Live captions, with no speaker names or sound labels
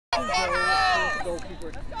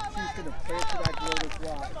Goalkeeper, she's going to play it to that loaded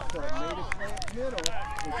block. So it made it play middle.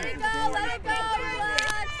 Let it go,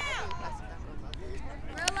 relax.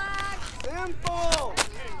 Relax. Simple.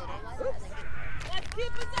 Let's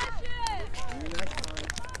keep possession. Next time.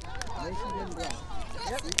 Mason didn't block.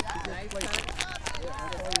 Yep. She just played it. Yeah,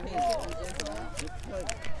 that's all you need. Just play it.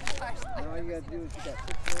 Now all you got to do is you got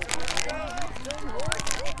 6 minutes.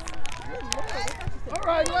 All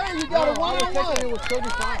right, Larry, you got a one-on-one. It was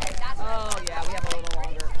 35. Oh, yeah, we have a little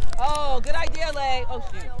longer. Oh, good idea, Lay. Oh,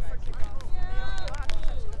 shoot.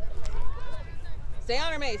 Stay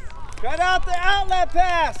on her, Mace. Cut out the outlet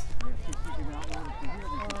pass.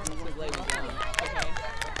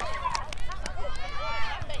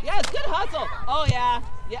 Yes, good hustle. Oh, yeah.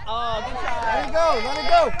 Yeah. Oh, good try. Let it go. Let it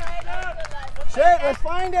go. Shit, let's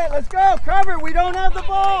find it. Let's go. Cover. We don't have the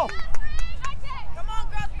ball. Come on,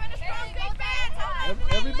 girls. Finish strong. Defense.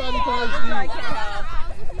 Everybody plays D.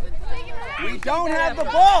 We don't have the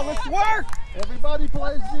ball. Let's work. Everybody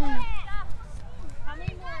plays D.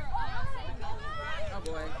 Oh,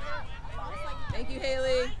 boy. Thank you,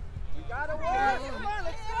 Haley. We gotta work. Come on,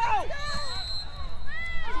 let's go.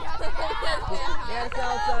 Yes,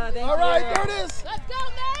 Elsa. Thank All right, you. there it is. Let's go,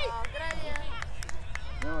 Nate.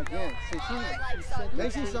 Now again, see,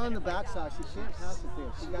 Macy's on the backside. She shouldn't pass it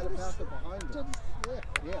there. She got to pass it behind her.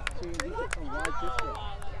 Yeah. So you need to come right this way.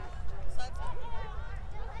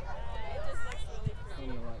 On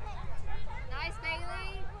the right. Nice, Bailey.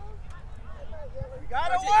 You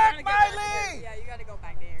gotta work, Miley. Yeah, you gotta go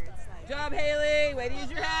back there. It's like, Good job, Haley. Way to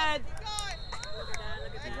use your head. The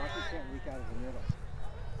Rocky can't leak out of the middle.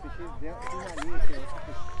 So she's not used to it.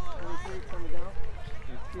 23 coming down.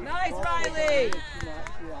 Nice, Riley.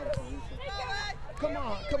 Come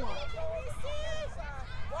on.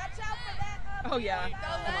 watch out for that. Oh, yeah. Come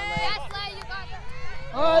on, Lay. Yes, Lay, you got it.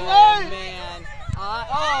 All right, Man.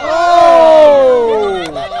 Oh!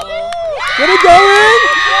 Did it go in?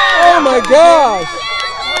 Oh my gosh!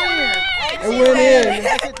 It went in.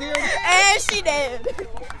 And she did.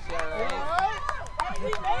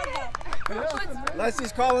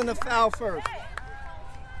 Leslie's calling the foul first.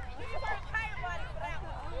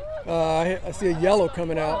 I see a yellow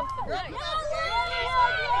coming out.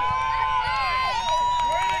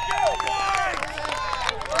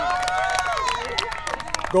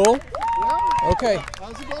 Goal? Okay.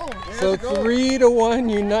 How's it going? So 3-1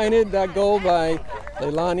 United. That goal by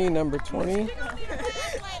Leilani, number 20.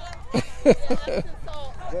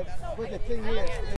 But the thing is,